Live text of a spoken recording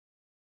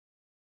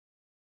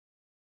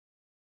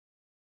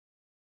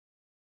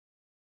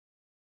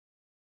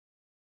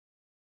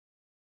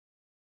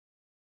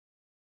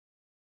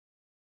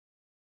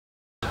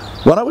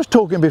When I was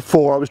talking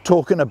before, I was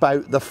talking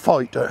about the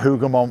fight at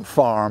Hougoumont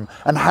farm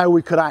and how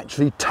we could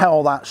actually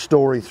tell that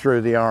story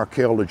through the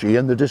archaeology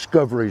and the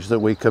discoveries that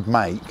we could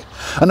make.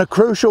 And a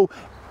crucial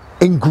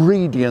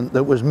ingredient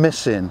that was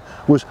missing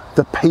was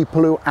the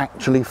people who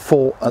actually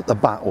fought at the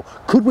battle.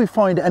 Could we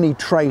find any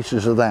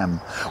traces of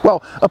them?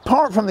 Well,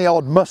 apart from the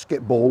odd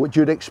musket ball, which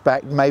you'd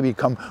expect maybe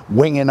come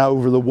winging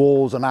over the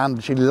walls and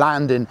actually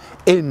landing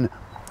in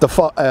the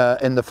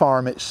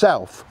farm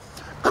itself,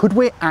 could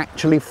we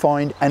actually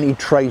find any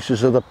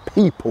traces of the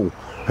people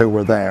who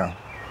were there?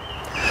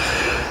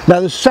 Now,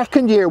 the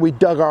second year we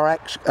dug our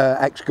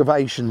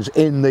excavations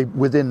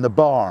within the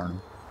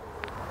barn,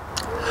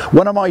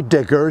 one of my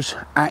diggers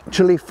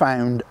actually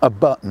found a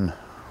button,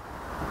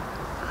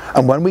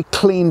 and when we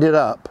cleaned it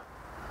up,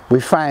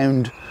 we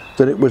found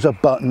that it was a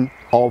button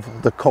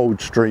of the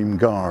Coldstream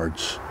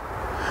Guards.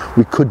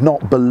 We could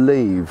not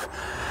believe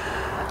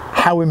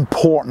how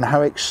important,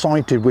 how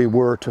excited we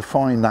were to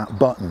find that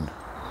button.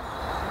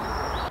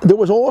 There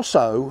was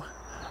also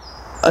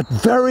a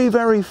very,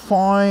 very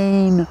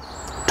fine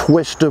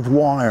twist of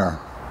wire.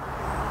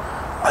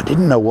 I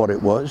didn't know what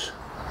it was.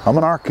 I'm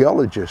an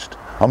archaeologist.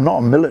 I'm not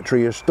a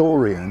military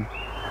historian.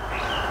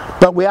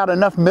 But we had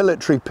enough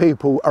military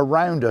people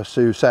around us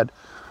who said,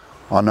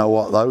 I know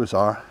what those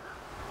are.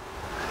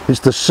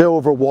 It's the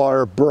silver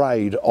wire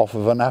braid off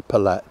of an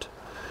epaulette.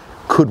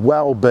 Could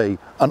well be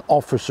an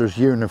officer's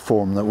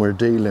uniform that we're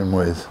dealing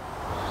with.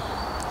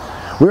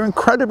 We were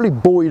incredibly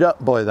buoyed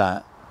up by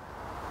that.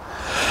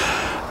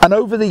 And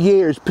over the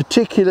years,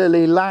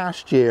 particularly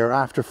last year,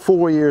 after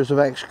 4 years of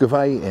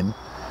excavating,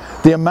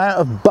 the amount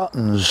of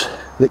buttons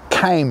that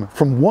came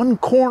from one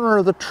corner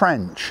of the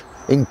trench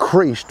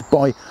increased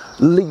by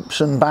leaps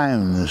and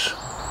bounds.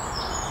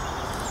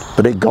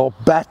 But it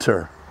got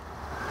better.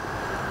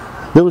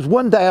 There was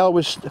one day I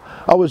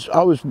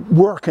was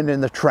working in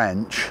the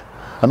trench,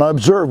 and I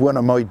observed one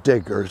of my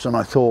diggers, and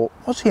I thought,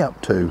 what's he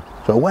up to?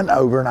 So I went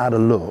over and had a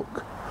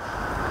look.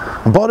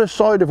 And by the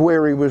side of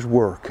where he was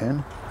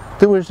working,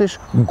 there was this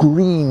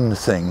green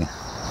thing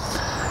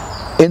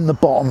in the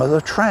bottom of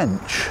the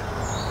trench.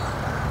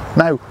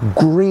 Now,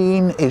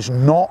 green is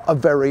not a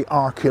very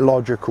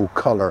archaeological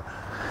colour.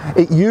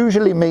 It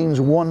usually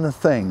means one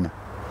thing: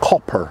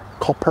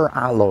 copper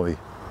alloy.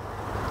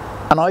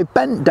 And I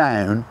bent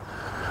down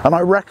and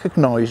I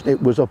recognised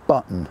it was a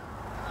button.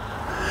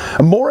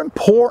 And more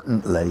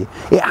importantly,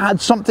 it had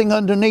something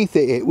underneath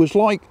it. It was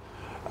like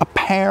a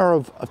pair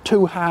of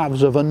two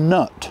halves of a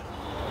nut.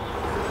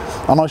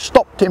 And I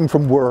stopped him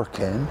from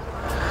working,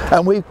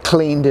 and we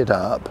cleaned it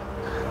up,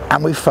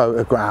 and we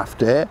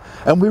photographed it,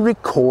 and we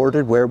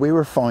recorded where we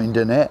were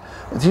finding it.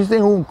 These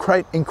are all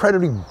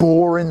incredibly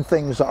boring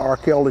things that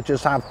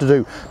archaeologists have to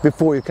do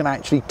before you can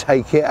actually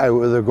take it out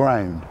of the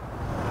ground.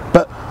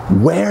 But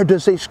where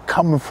does this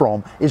come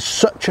from is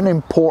such an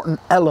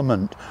important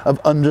element of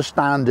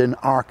understanding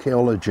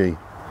archaeology.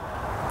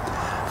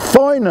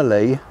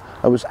 Finally,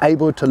 I was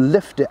able to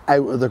lift it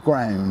out of the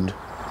ground.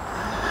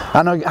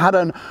 And I had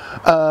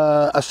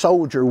a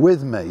soldier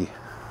with me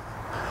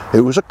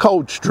who was a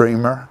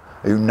Coldstreamer,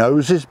 who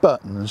knows his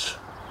buttons,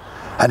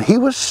 and he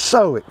was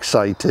so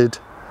excited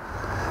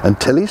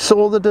until he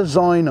saw the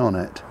design on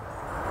it.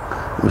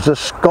 It was a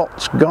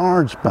Scots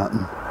Guards button.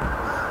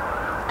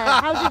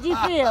 How did you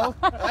feel?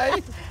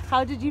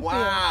 How did you feel?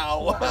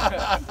 Wow!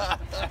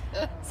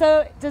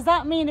 So does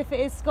that mean if it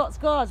is Scots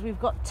Guards, we've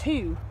got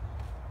two?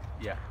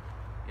 Yeah.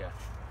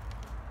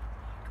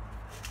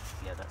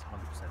 Yeah, that's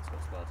 100%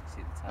 Scots Guards. You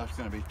see the tabs. That's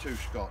going to be two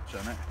Scots,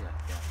 isn't it?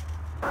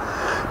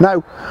 Yeah.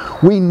 Now,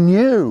 we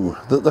knew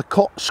that the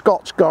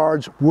Scots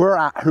Guards were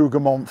at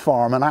Hougoumont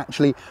farm and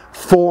actually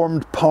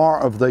formed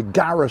part of the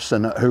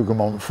garrison at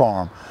Hougoumont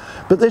farm.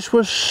 But this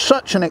was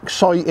such an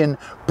exciting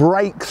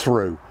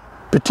breakthrough,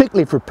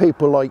 particularly for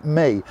people like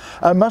me.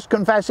 I must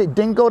confess it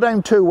didn't go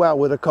down too well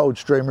with the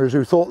Coldstreamers,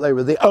 who thought they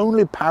were the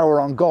only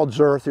power on God's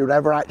earth who'd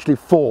ever actually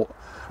fought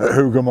at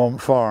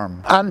Hougoumont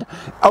farm. And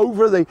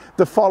over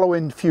the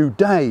following few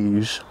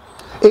days,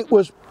 it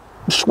was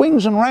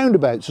swings and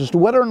roundabouts as to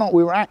whether or not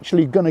we were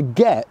actually going to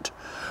get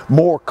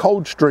more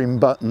Coldstream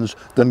buttons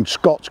than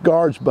Scots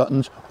Guards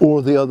buttons,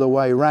 or the other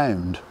way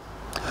round.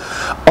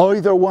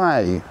 Either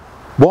way,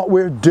 what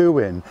we're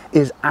doing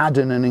is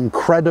adding an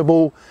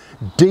incredible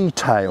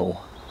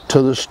detail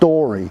to the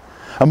story,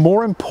 and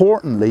more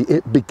importantly,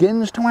 it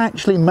begins to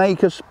actually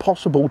make us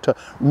possible to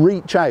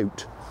reach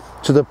out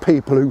to the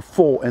people who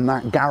fought in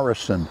that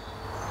garrison.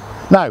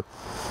 Now,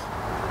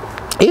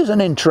 here's an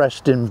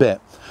interesting bit.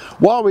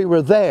 While we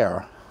were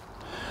there,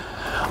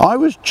 I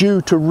was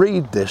due to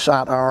read this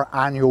at our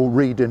annual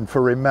Reading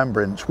for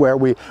Remembrance, where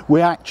we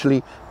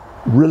actually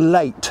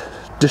relate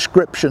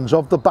descriptions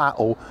of the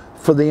battle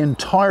for the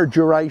entire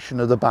duration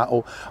of the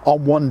battle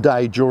on one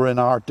day during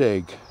our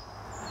dig.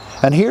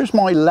 And here's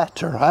my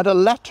letter. I had a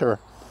letter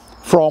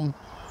it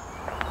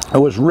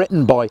was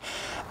written by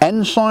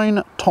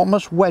Ensign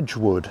Thomas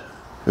Wedgwood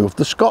of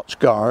the Scots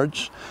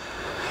Guards.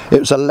 It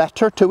was a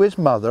letter to his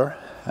mother,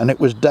 and it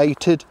was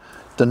dated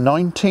the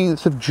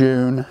 19th of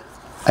June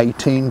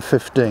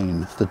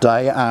 1815, the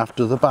day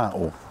after the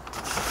battle.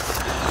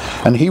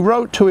 And he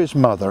wrote to his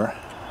mother,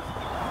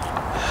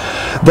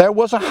 "There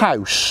was a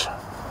house,"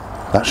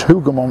 that's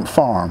Hougoumont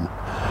Farm,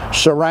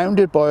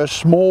 "surrounded by a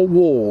small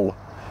wall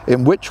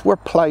in which were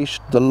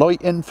placed the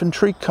light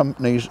infantry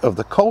companies of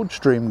the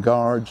Coldstream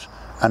Guards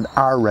and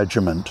our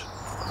regiment,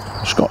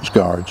 Scots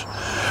Guards,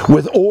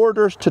 with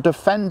orders to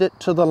defend it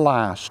to the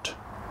last.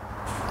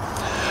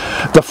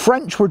 The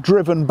French were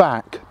driven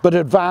back, but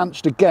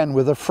advanced again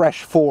with a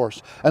fresh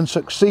force and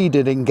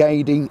succeeded in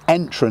gaining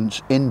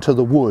entrance into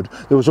the wood."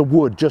 There was a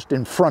wood just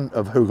in front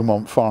of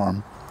Hougoumont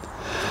Farm.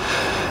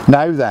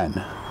 "Now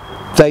then,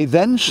 they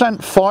then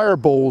sent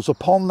fireballs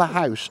upon the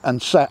house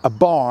and set a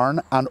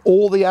barn and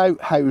all the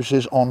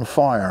outhouses on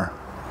fire."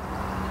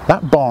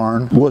 That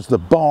barn was the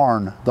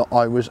barn that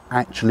I was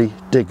actually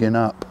digging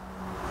up.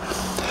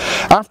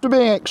 "After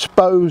being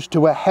exposed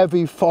to a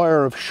heavy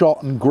fire of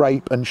shot and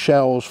grape and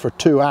shells for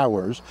 2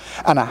 hours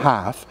and a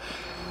half,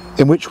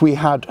 in which we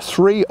had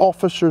 3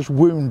 officers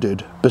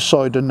wounded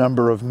beside a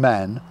number of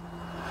men,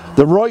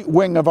 the right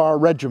wing of our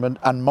regiment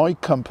and my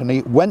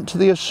company went to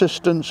the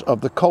assistance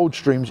of the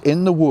Coldstreams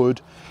in the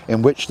wood,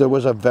 in which there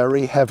was a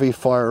very heavy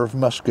fire of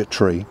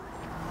musketry.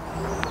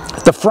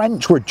 The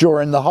French were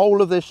during the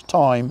whole of this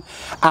time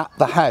at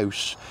the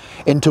house,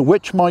 into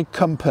which my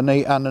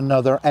company and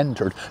another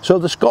entered." So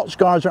the Scots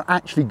Guards are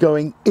actually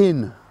going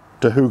in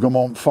to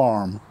Hougoumont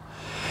Farm.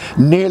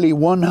 "Nearly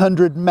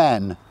 100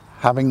 men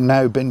having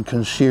now been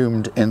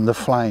consumed in the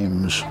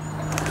flames."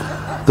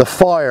 The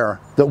fire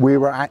that we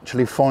were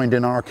actually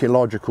finding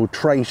archaeological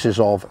traces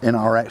of in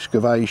our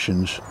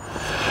excavations.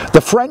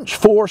 "The French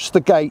forced the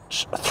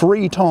gates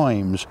 3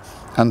 times,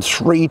 and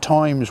 3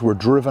 times were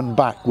driven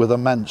back with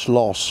immense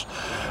loss,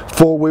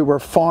 for we were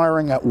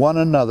firing at one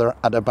another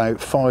at about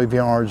 5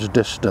 yards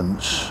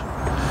distance."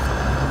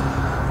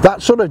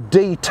 That sort of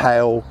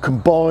detail,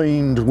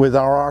 combined with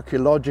our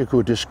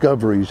archaeological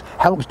discoveries,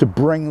 helps to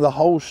bring the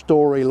whole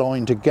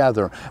storyline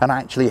together and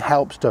actually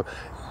helps to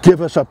give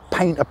us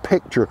paint a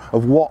picture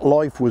of what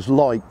life was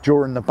like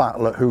during the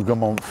battle at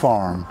Hougoumont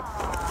Farm.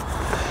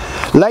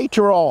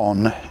 Later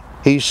on,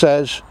 he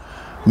says,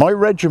 "My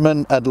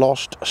regiment had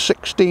lost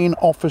 16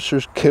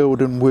 officers killed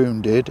and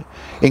wounded,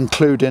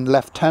 including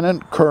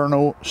Lieutenant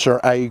Colonel Sir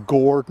A.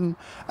 Gordon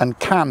and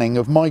Canning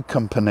of my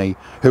company,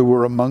 who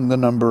were among the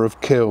number of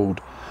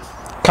killed.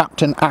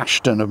 Captain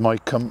Ashton of my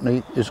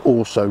company is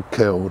also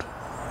killed."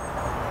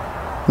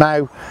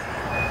 Now,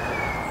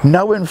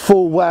 knowing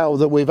full well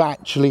that we've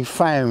actually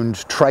found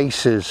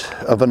traces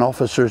of an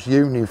officer's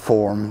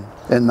uniform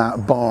in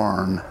that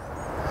barn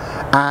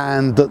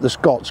and that the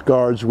Scots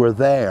Guards were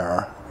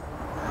there,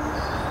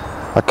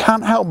 I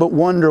can't help but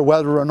wonder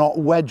whether or not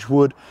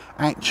Wedgwood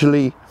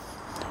actually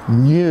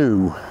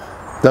knew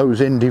those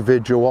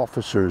individual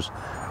officers.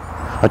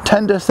 I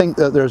tend to think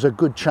that there's a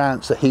good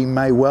chance that he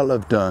may well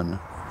have done.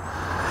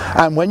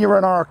 And when you're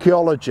an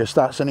archaeologist,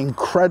 that's an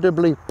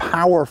incredibly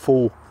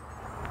powerful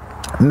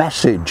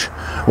message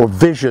or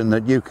vision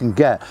that you can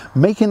get,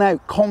 making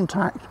out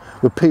contact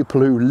with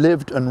people who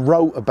lived and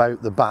wrote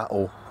about the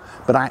battle,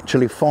 but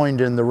actually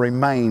finding the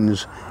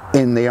remains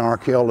in the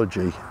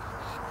archaeology.